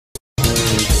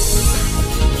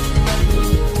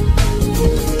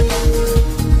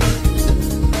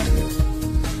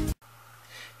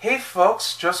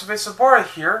folks, Sobora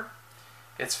here.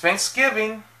 It's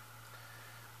Thanksgiving,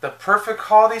 the perfect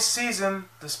holiday season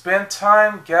to spend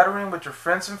time gathering with your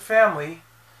friends and family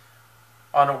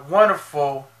on a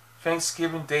wonderful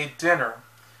Thanksgiving Day dinner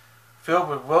filled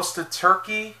with roasted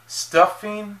turkey,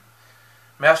 stuffing,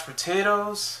 mashed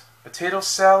potatoes, potato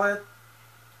salad,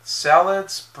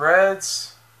 salads,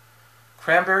 breads,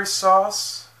 cranberry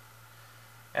sauce,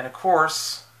 and of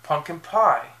course, pumpkin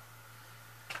pie.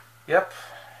 Yep,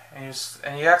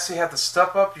 and you actually have to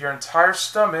stuff up your entire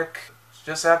stomach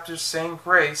just after saying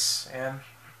grace,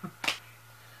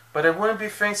 but it wouldn't be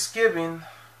Thanksgiving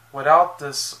without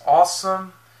this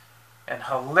awesome and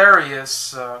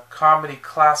hilarious comedy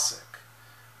classic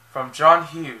from John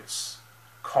Hughes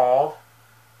called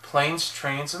Planes,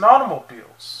 Trains, and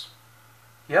Automobiles.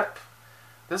 Yep,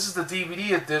 this is the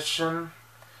DVD edition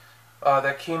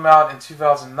that came out in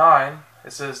 2009.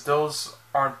 It says Those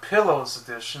Aren't Pillows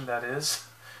edition, that is.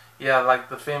 Yeah, like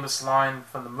the famous line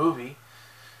from the movie.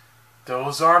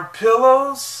 Those aren't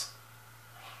pillows?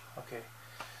 Okay.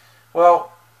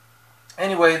 Well,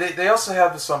 anyway, they also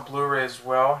have this on Blu-ray as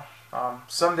well.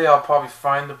 Someday I'll probably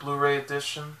find the Blu-ray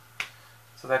edition,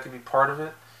 so that could be part of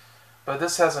it. But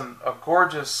this has a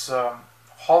gorgeous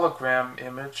hologram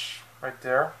image right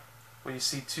there, where you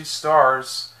see two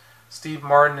stars, Steve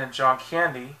Martin and John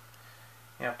Candy,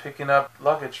 picking up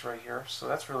luggage right here. So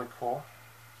that's really cool.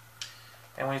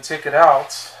 And when you take it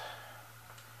out,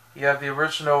 you have the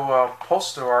original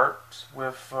poster art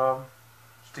with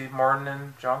Steve Martin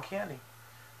and John Candy.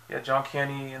 Yeah, John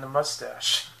Candy in a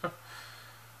mustache.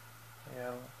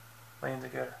 Yeah, laying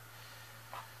together.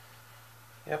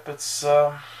 Yep, it's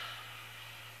a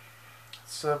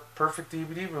perfect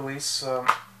DVD release.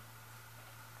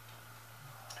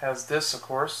 Has this, of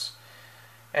course.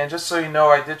 And just so you know,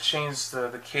 I did change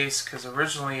the case because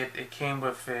originally it came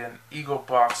with an Eagle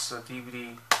Box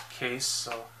DVD case.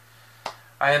 So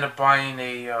I ended up buying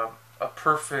a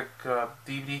perfect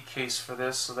DVD case for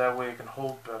this, so that way it can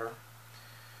hold better.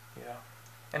 Yeah,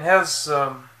 and it has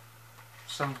some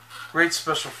great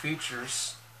special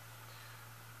features,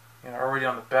 already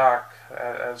on the back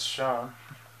as shown.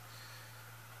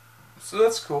 So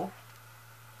that's cool.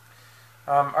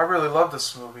 I really love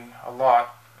this movie a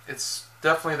lot. It's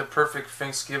definitely the perfect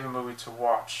Thanksgiving movie to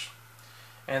watch.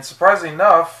 And surprisingly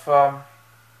enough,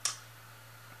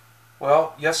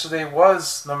 well, yesterday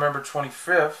was November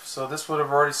 25th, so this would have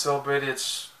already celebrated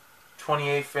its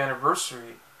 28th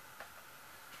anniversary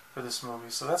for this movie.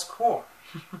 So that's cool.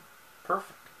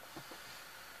 Perfect.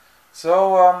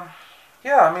 So,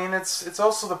 yeah, I mean, it's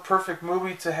also the perfect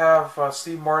movie to have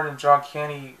Steve Martin and John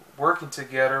Candy working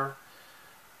together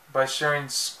by sharing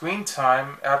screen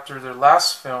time after their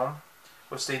last film,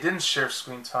 which they didn't share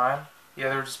screen time. Yeah,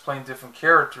 they were just playing different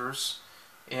characters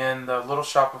in the Little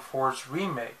Shop of Horrors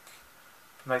remake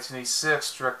from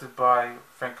 1986, directed by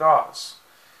Frank Oz.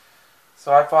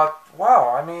 So I thought,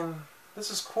 wow, I mean, this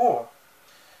is cool.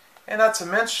 And not to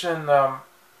mention,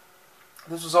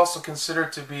 this was also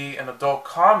considered to be an adult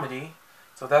comedy,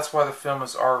 so that's why the film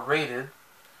is R-rated,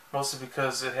 mostly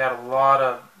because it had a lot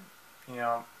of,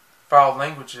 foul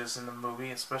languages in the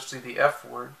movie, especially the F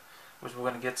word, which we're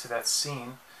going to get to that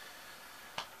scene.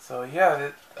 So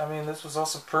yeah, I mean, this was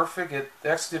also perfect. It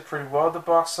actually did pretty well at the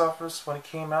box office when it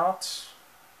came out.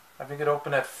 I think it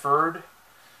opened at third,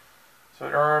 so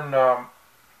it earned,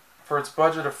 for its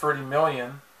budget of $30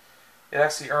 million, it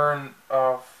actually earned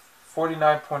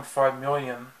 $49.5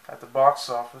 million at the box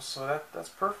office. So that's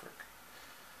perfect.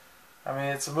 I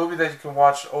mean, it's a movie that you can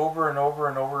watch over and over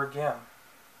and over again.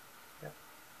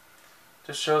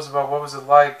 Just shows about what was it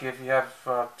like if you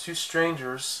have two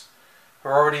strangers who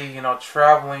are already,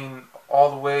 traveling all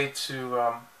the way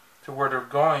to where they're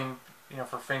going,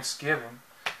 for Thanksgiving,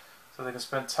 so they can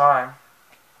spend time.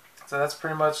 So that's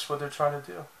pretty much what they're trying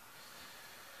to do.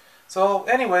 So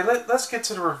anyway, let's get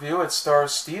to the review. It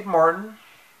stars Steve Martin,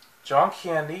 John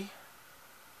Candy,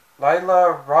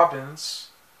 Laila Robbins,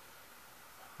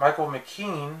 Michael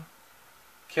McKean,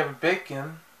 Kevin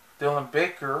Bacon, Dylan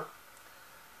Baker,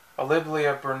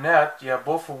 Olivia Burnette, yeah,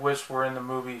 both of which were in the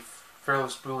movie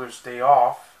Ferris Bueller's Day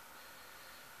Off,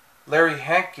 Larry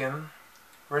Hankin,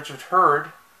 Richard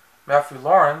Hurd, Matthew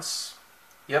Lawrence,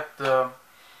 yep, the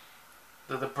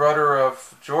brother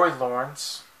of Joy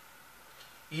Lawrence,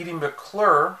 Edie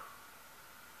McClurg,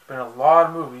 been in a lot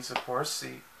of movies, of course,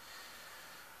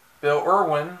 Bill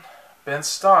Erwin, Ben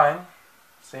Stein,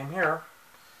 same here,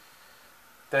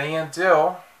 Diane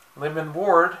Dill, Lyman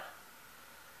Ward,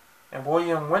 and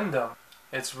William Windom.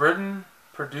 It's written,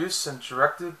 produced, and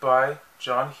directed by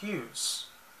John Hughes.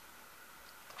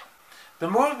 The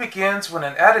movie begins when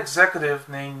an ad executive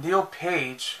named Neil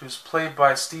Page, who's played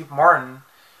by Steve Martin,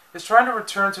 is trying to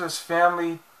return to his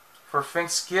family for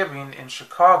Thanksgiving in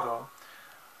Chicago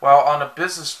while on a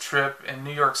business trip in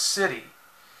New York City.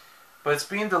 But it's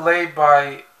being delayed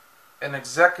by an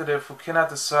executive who cannot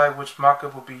decide which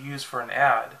mock-up will be used for an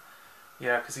ad.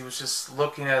 Yeah, because he was just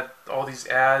looking at all these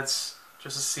ads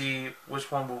just to see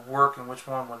which one would work and which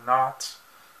one would not,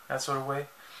 that sort of way.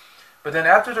 But then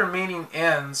after their meeting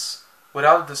ends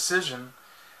without a decision,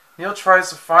 Neil tries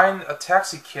to find a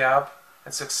taxi cab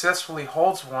and successfully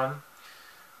holds one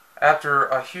after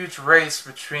a huge race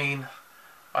between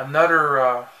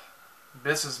another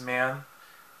businessman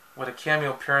with a cameo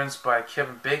appearance by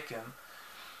Kevin Bacon.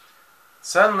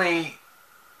 Suddenly,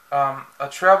 a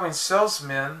traveling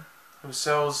salesman who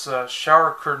sells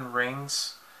shower curtain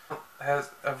rings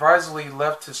has advisedly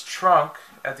left his trunk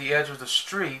at the edge of the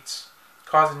street,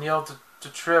 causing Neil to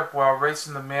trip while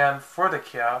racing the man for the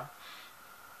cab.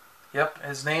 Yep,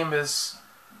 his name is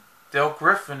Dill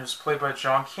Griffin, who's played by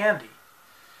John Candy.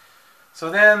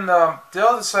 So then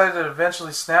Dill decided to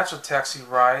eventually snatch a taxi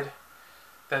ride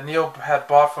that Neil had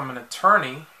bought from an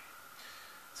attorney.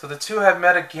 So the two had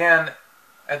met again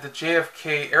at the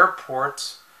JFK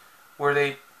airport, where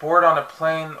they board on a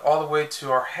plane all the way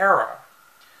to O'Hara,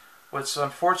 which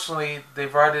unfortunately they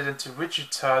rided into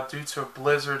Wichita due to a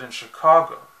blizzard in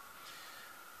Chicago.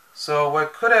 So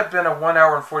what could have been a 1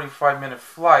 hour and 45-minute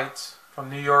flight from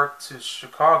New York to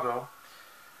Chicago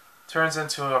turns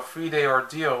into a 3-day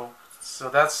ordeal. So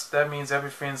that means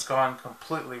everything's gone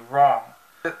completely wrong.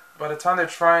 By the time they're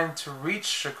trying to reach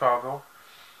Chicago,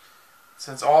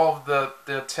 since all of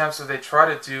the attempts that they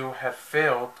try to do have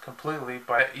failed completely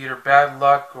by either bad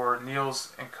luck or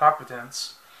Neil's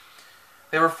incompetence,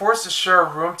 they were forced to share a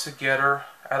room together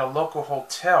at a local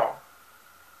hotel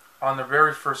on the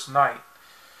very first night.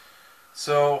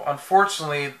 So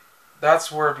unfortunately,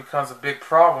 that's where it becomes a big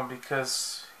problem,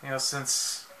 because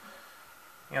since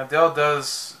Dill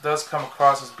does come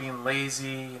across as being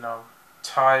lazy,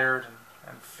 tired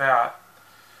and fat,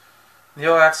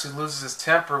 Neil actually loses his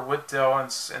temper with Dill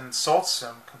and insults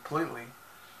him completely.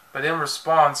 But in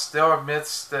response, Dill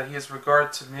admits that he has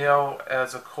regarded to Neil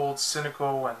as a cold,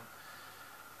 cynical,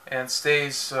 and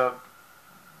says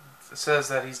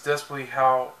that he's desperately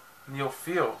how Neil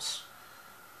feels,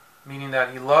 meaning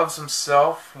that he loves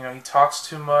himself. He talks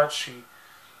too much. He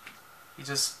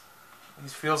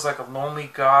feels like a lonely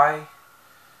guy,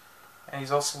 and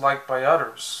he's also liked by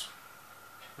others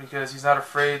because he's not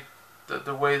afraid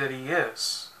the way that he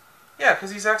is. Yeah,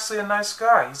 because he's actually a nice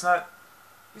guy. He's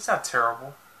not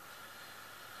terrible.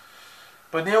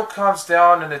 But Neil calms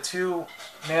down, and the two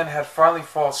men had finally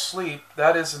fallen asleep.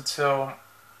 That is until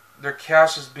their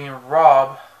cash is being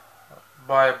robbed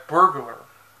by a burglar.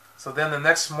 So then the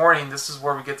next morning, this is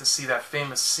where we get to see that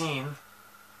famous scene.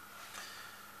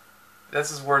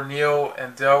 This is where Neil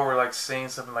and Dill were like saying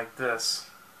something like this.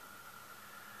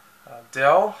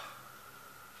 Dill,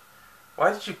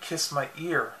 why did you kiss my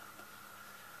ear?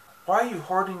 Why are you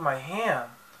holding my hand?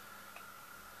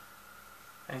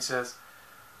 And he says,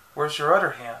 where's your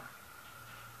other hand?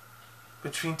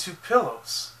 Between two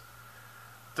pillows.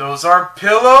 Those aren't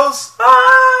pillows?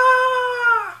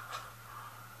 Ah!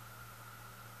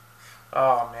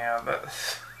 Oh man,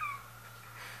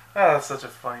 that's such a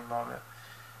funny moment.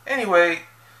 Anyway,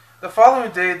 the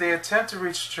following day they attempt to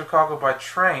reach Chicago by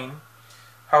train.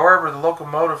 However, the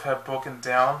locomotive had broken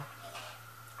down,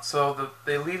 so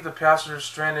they leave the passengers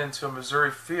stranded into a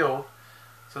Missouri field.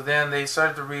 So then they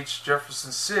decided to reach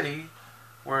Jefferson City,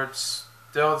 where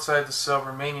Dill decided to sell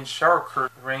remaining shower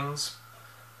curtain rings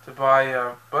to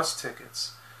buy bus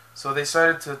tickets. So they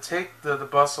decided to take the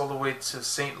bus all the way to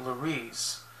St.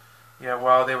 Louis. Yeah,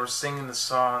 while they were singing the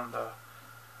song to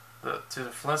the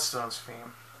Flintstones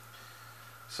theme.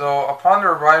 So upon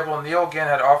their arrival, Neil again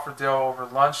had offered Dill over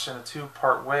lunch, and the two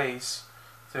part ways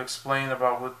to explain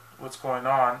about what's going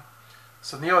on.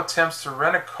 So Neil attempts to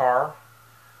rent a car,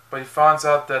 but he finds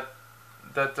out that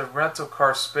the rental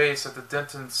car space at the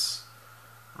Denton's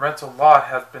rental lot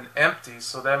has been empty,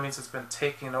 so that means it's been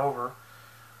taken over.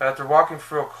 But after walking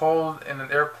through a cold in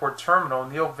an airport terminal,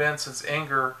 Neil vents his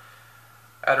anger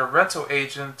at a rental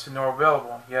agent to no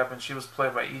available. Yeah, and she was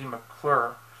played by Edie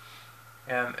McClurg.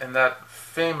 And that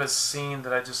famous scene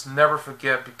that I just never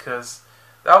forget, because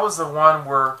that was the one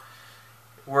where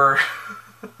where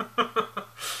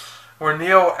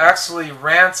Neil actually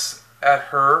rants at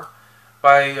her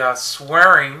by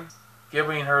swearing,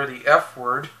 giving her the F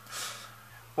word.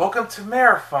 Welcome to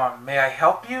Marathon. May I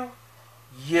help you?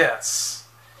 Yes.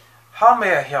 How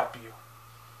may I help you?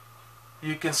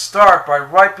 You can start by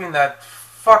wiping that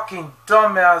fucking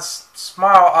dumbass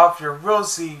smile off your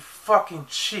rosy fucking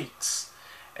cheeks.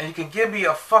 And you can give me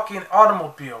a fucking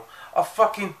automobile, a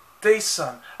fucking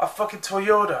Datsun, a fucking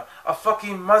Toyota, a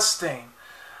fucking Mustang,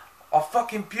 a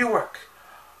fucking Buick,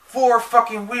 4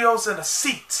 fucking wheels and a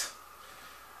seat.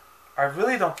 I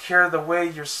really don't care the way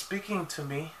you're speaking to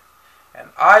me, and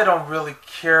I don't really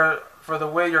care for the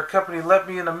way your company let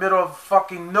me in the middle of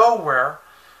fucking nowhere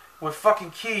with fucking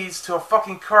keys to a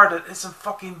fucking car that isn't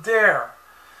fucking there.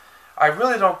 I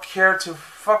really don't care to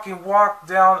fucking walk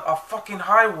down a fucking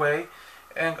highway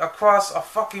and across a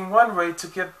fucking one-way to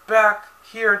get back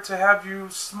here to have you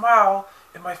smile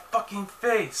in my fucking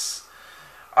face.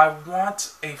 I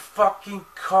want a fucking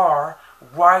car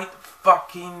right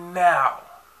fucking now.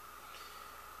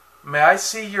 May I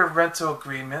see your rental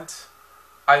agreement?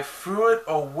 I threw it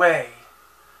away.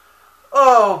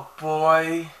 Oh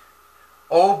boy.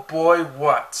 Oh boy,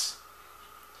 what?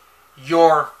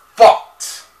 You're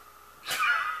fucked.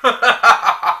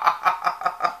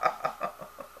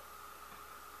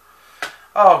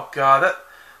 Oh god,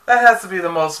 that has to be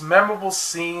the most memorable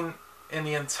scene in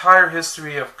the entire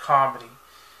history of comedy.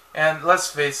 And let's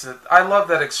face it, I love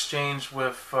that exchange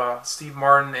with Steve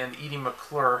Martin and Edie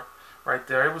McClurg right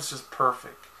there. It was just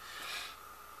perfect.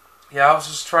 Yeah, I was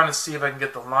just trying to see if I can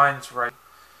get the lines right,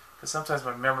 because sometimes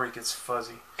my memory gets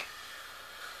fuzzy.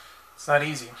 It's not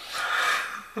easy.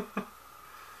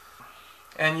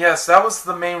 And yes, that was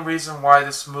the main reason why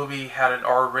this movie had an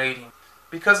R rating.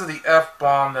 Because of the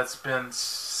F-bomb that's been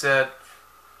said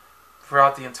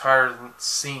throughout the entire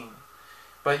scene.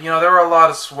 But, you know, there were a lot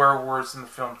of swear words in the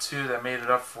film, too, that made it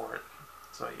up for it.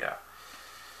 So, yeah.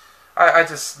 I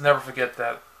just never forget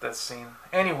that scene.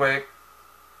 Anyway,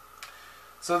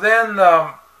 so then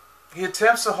he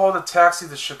attempts to hold a taxi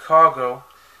to Chicago,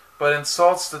 but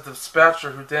insults the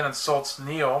dispatcher, who then insults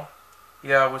Neil.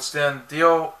 Yeah, which then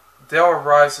Dale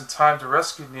arrives in time to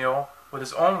rescue Neil with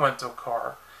his own rental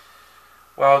car.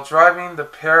 While driving, the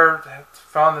pair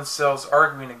found themselves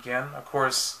arguing again. Of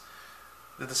course,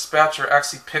 the dispatcher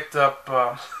actually picked up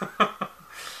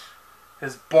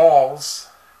his balls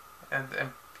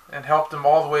and helped him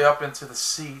all the way up into the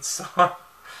seat. So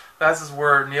that's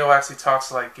where Neil actually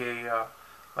talks like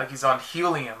he's on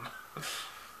helium.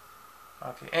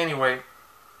 Okay, anyway.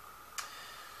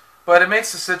 But it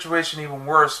makes the situation even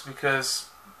worse, because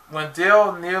when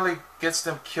Dill nearly gets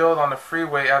them killed on the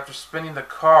freeway after spinning the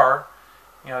car,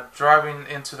 you know, driving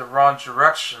into the wrong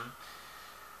direction,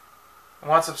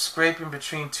 winds up scraping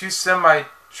between 2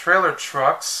 semi-trailer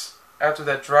trucks after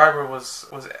that driver was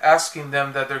asking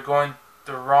them that they're going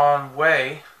the wrong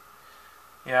way.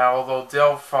 Yeah, although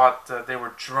Dill thought they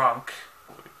were drunk,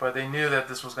 but they knew that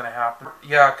this was going to happen.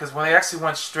 Yeah, because when they actually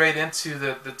went straight into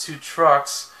the 2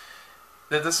 trucks,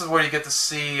 this is where you get to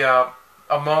see a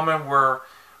moment where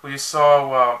you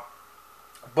saw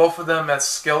both of them as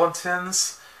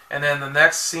skeletons. And then the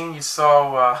next scene, you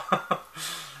saw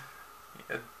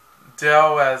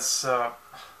Dill as a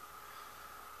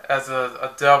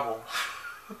devil.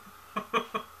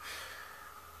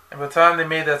 And by the time they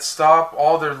made that stop,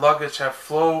 all their luggage had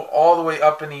flown all the way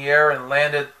up in the air and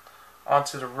landed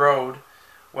onto the road,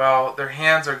 while their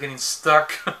hands are getting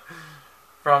stuck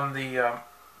from the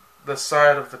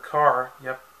side of the car.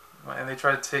 Yep, and they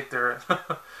try to take their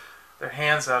their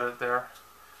hands out of there.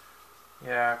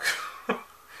 Yeah.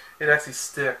 It actually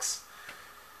sticks.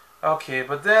 Okay,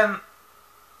 but then,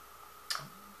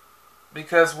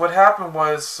 because what happened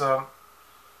was,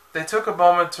 they took a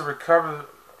moment to recover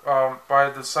by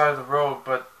the side of the road,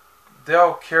 but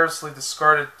Dale carelessly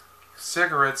discarded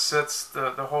cigarettes, sets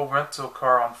the whole rental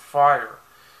car on fire.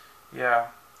 Yeah.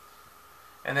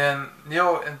 And then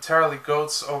Neil entirely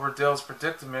goats over Dale's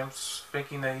predicament,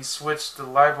 thinking that he switched the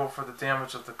liable for the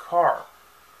damage of the car.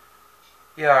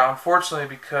 Yeah, unfortunately,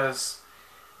 because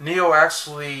Neil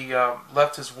actually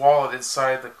left his wallet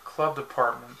inside the club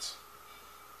department,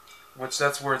 which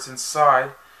that's where it's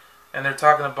inside, and they're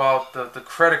talking about the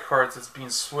credit cards that's being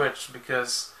switched,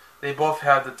 because they both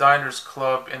have the Diners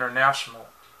Club International.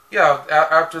 Yeah,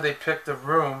 after they picked the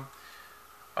room,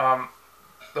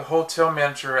 the hotel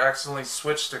manager accidentally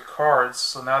switched their cards,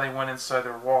 so now they went inside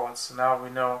their wallets, so now we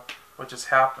know what just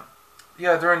happened.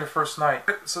 Yeah, during the first night.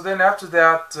 So then after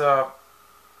that,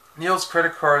 Neil's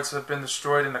credit cards have been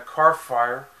destroyed in a car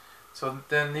fire, so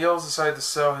then Neil decided to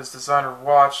sell his designer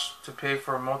watch to pay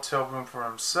for a motel room for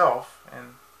himself,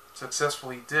 and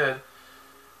successfully did.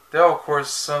 Dale, of course,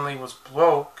 suddenly was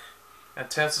broke and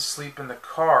intends to sleep in the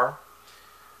car,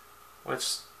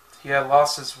 which he had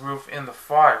lost his roof in the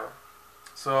fire.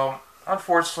 So,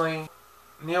 unfortunately,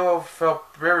 Neil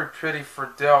felt very pity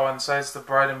for Dale and decides to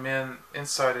bribe him in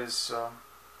inside his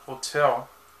hotel.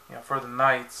 for the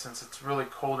night, since it's really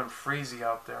cold and freezy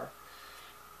out there.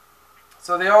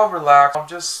 So they all relax. I'm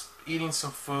just eating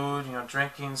some food,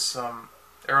 drinking some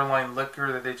airline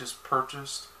liquor that they just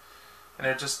purchased. And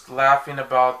they're just laughing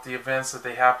about the events that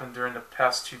they happened during the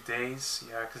past 2 days.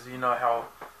 Yeah, because you know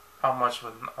how much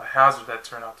of a hazard that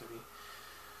turned out to be.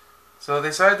 So they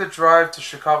decided to drive to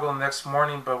Chicago the next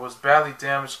morning, but was badly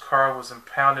damaged car was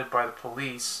impounded by the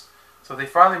police. So they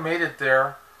finally made it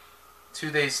there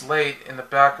 2 days late in the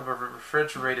back of a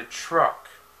refrigerated truck.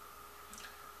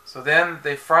 So then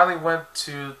they finally went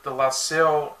to the La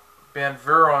Salle Van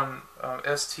Buren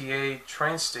STA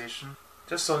train station,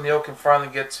 just so Neil can finally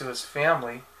get to his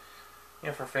family,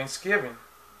 for Thanksgiving.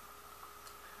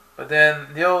 But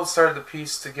then Neil started to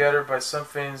piece together by some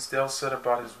things Dale said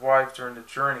about his wife during the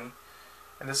journey,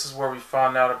 and this is where we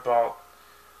found out about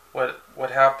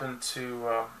what happened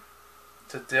to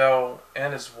Dale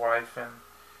and his wife, and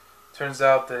turns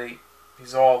out that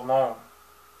he's all alone,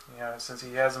 since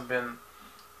he hasn't been,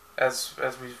 as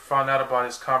we found out about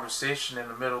his conversation in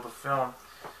the middle of the film,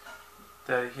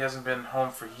 that he hasn't been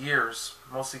home for years,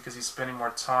 mostly because he's spending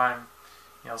more time,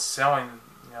 selling,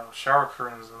 shower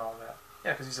curtains and all that.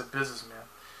 Yeah, because he's a businessman.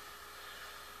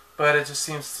 But it just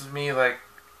seems to me like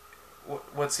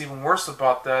what's even worse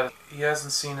about that, he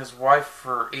hasn't seen his wife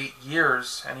for 8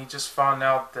 years, and he just found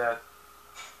out that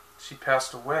she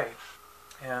passed away.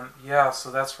 And yeah, so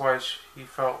that's why he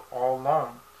felt all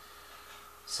alone.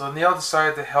 So Neil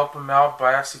decided to help him out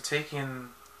by actually taking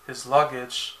his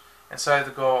luggage and decided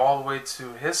to go all the way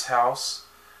to his house,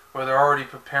 where they're already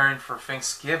preparing for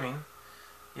Thanksgiving.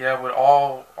 Yeah, with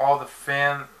all the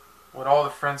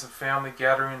friends and family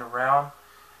gathering around.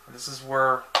 And this is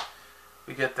where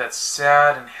we get that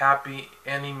sad and happy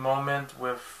ending moment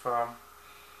with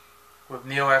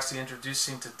Neil actually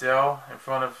introducing to Dell in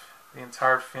front of the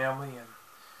entire family,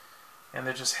 and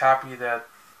they're just happy that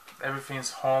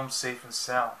everything's home safe and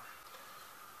sound.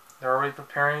 They're already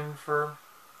preparing for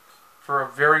a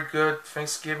very good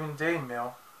Thanksgiving Day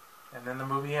meal, and then the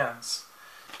movie ends.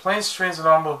 Planes, Trains, and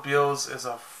Automobiles is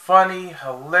a funny,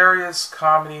 hilarious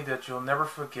comedy that you'll never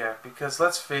forget, because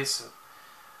let's face it,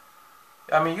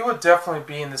 I mean, you would definitely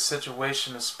be in this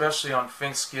situation, especially on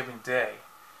Thanksgiving Day,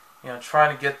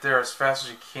 trying to get there as fast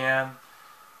as you can,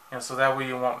 so that way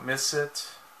you won't miss it.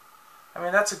 I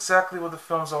mean, that's exactly what the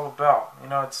film's all about.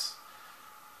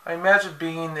 I imagine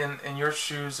being in your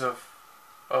shoes of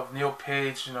Neil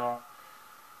Page,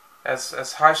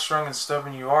 as high-strung and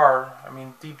stubborn you are. I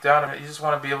mean, deep down, you just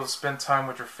want to be able to spend time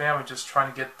with your family, just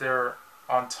trying to get there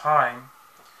on time,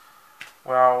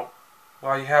 while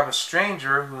you have a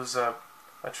stranger who's a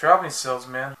traveling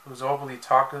salesman who's overly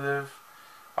talkative,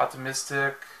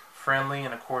 optimistic, friendly,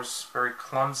 and of course very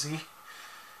clumsy.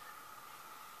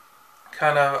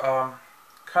 Kind of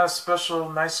special,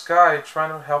 nice guy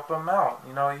trying to help him out,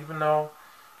 even though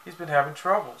he's been having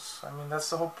troubles. I mean,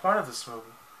 that's the whole point of this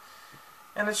movie.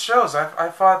 And it shows. I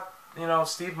thought,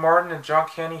 Steve Martin and John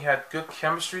Candy had good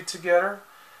chemistry together,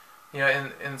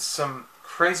 in some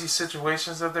crazy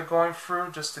situations that they're going through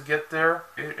just to get there.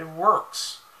 It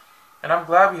works. And I'm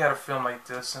glad we had a film like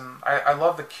this. And I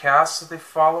love the cast that they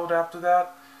followed after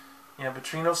that,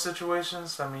 between those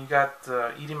situations. I mean, you got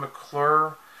Edie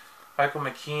McClurg, Michael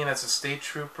McKean as a state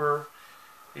trooper.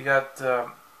 You got,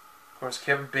 of course,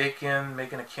 Kevin Bacon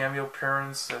making a cameo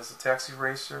appearance as a taxi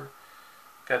racer.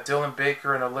 Got Dylan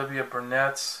Baker and Olivia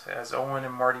Burnette as Owen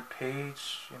and Marty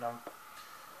Page.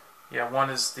 Yeah, one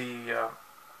is the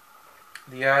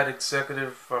ad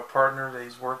executive partner that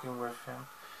he's working with him.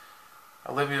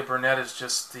 Olivia Burnette is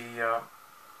just the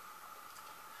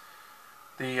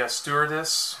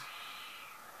stewardess,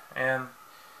 and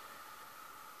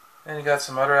then you got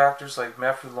some other actors like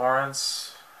Matthew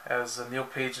Lawrence as Neil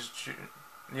Page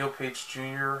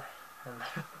Jr. and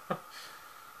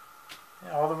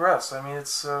all the rest. I mean,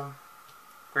 it's a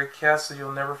great cast that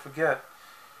you'll never forget.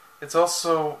 It was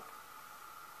also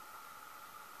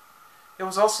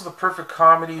the perfect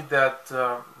comedy that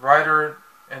writer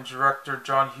and director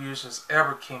John Hughes has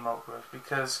ever came up with,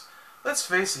 because let's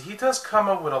face it, he does come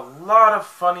up with a lot of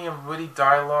funny and witty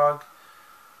dialogue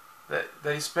that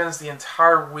he spends the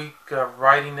entire week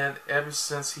writing it ever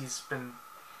since he's been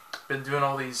doing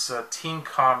all these teen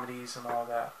comedies and all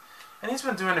that. And he's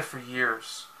been doing it for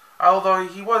years. Although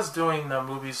he was doing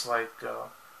movies like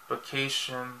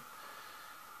Vacation.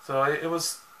 So it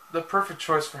was the perfect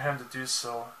choice for him to do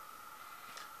so,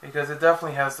 because it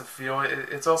definitely has the feel.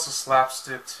 It's also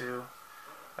slapstick too.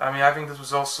 I mean, I think this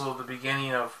was also the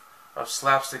beginning of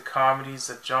slapstick comedies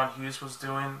that John Hughes was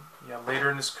doing later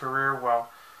in his career,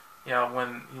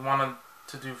 when he wanted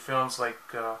to do films like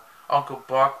Uncle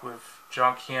Buck with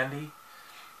John Candy.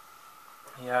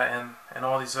 Yeah, and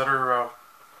all these other,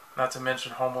 not to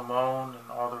mention Home Alone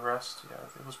and all the rest. Yeah,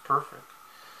 it was perfect.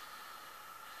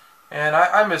 And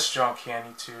I miss John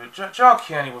Candy too. John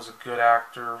Candy was a good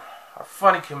actor, a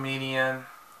funny comedian,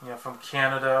 from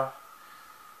Canada.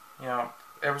 You know,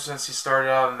 ever since he started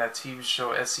out in that TV show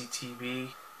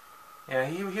SCTV, yeah,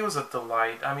 he was a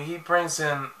delight. I mean, he brings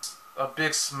in a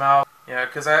big smile. Yeah,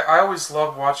 because I always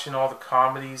love watching all the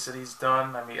comedies that he's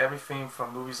done. I mean, everything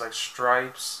from movies like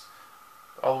Stripes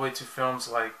all the way to films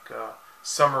like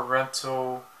Summer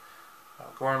Rental,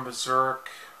 Going Berserk.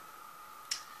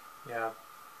 Yeah,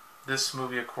 this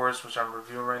movie, of course, which I'm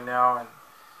reviewing right now, and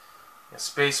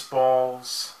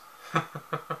Spaceballs,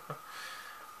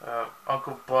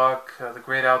 Uncle Buck, The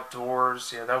Great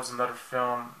Outdoors. Yeah, that was another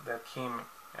film that came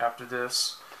after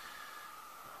this.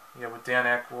 Yeah, with Dan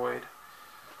Aykroyd.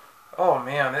 Oh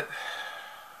man,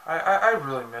 I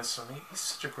really miss him. He's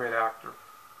such a great actor.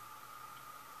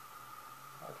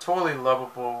 A totally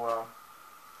lovable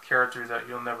character that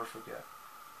you'll never forget.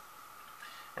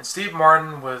 And Steve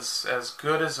Martin was as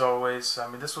good as always. I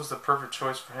mean, this was the perfect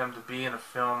choice for him to be in a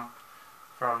film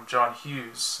from John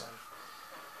Hughes.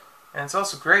 And it's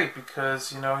also great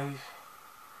because,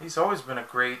 he's always been a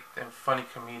great and funny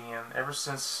comedian ever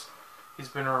since he's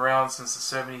been around since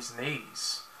the 70s and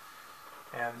 80s.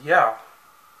 And yeah,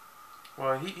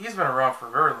 well, he's been around for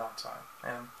a very long time.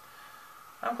 And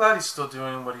I'm glad he's still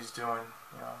doing what he's doing,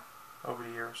 over the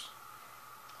years.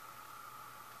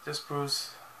 Just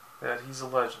proves that he's a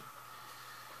legend.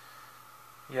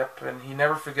 Yep, and he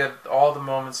never forget all the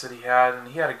moments that he had, and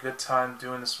he had a good time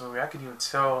doing this movie. I could even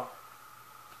tell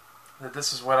that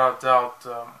this is without doubt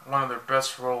one of their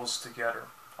best roles together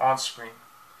on screen.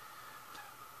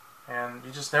 And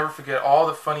you just never forget all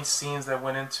the funny scenes that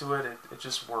went into it. It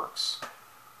just works.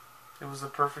 It was the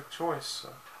perfect choice. So.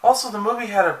 Also, the movie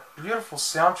had a beautiful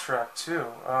soundtrack too.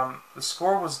 The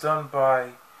score was done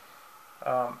by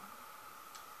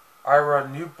Ira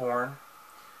Newborn,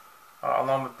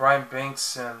 along with Brian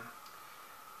Banks and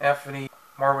Anthony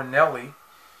Marwinelli.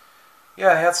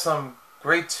 Yeah, they had some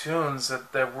great tunes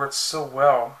that worked so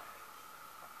well.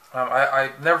 I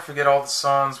never forget all the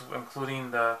songs,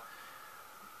 including the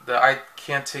I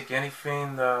Can't Take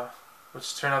Anything,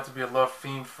 which turned out to be a love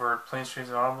theme for Planes, Trains,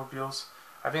 and Automobiles.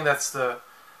 I think that's the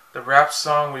rap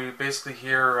song where you basically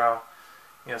hear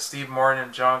Steve Martin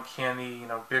and John Candy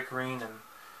bickering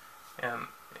and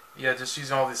yeah, just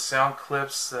using all these sound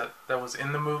clips that was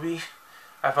in the movie.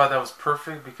 I thought that was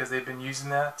perfect because they've been using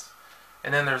that.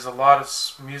 And then there's a lot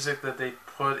of music that they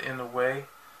put in the way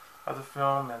of the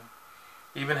film, and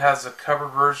even has a cover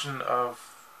version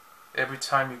of Every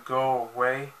Time You Go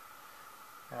Away.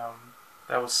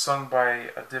 That was sung by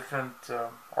a different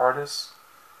artist.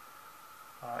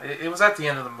 It was at the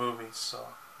end of the movie, so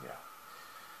yeah.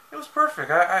 It was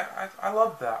perfect. I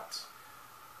loved that.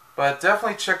 But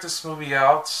definitely check this movie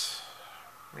out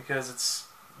because it's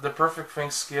the perfect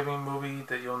Thanksgiving movie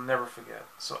that you'll never forget.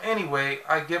 So anyway,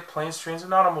 I give Planes, Trains,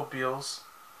 and Automobiles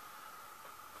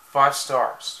 5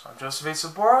 stars. I'm Joseph A.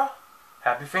 Sobora.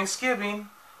 Happy Thanksgiving,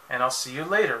 and I'll see you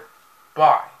later.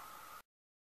 Bye.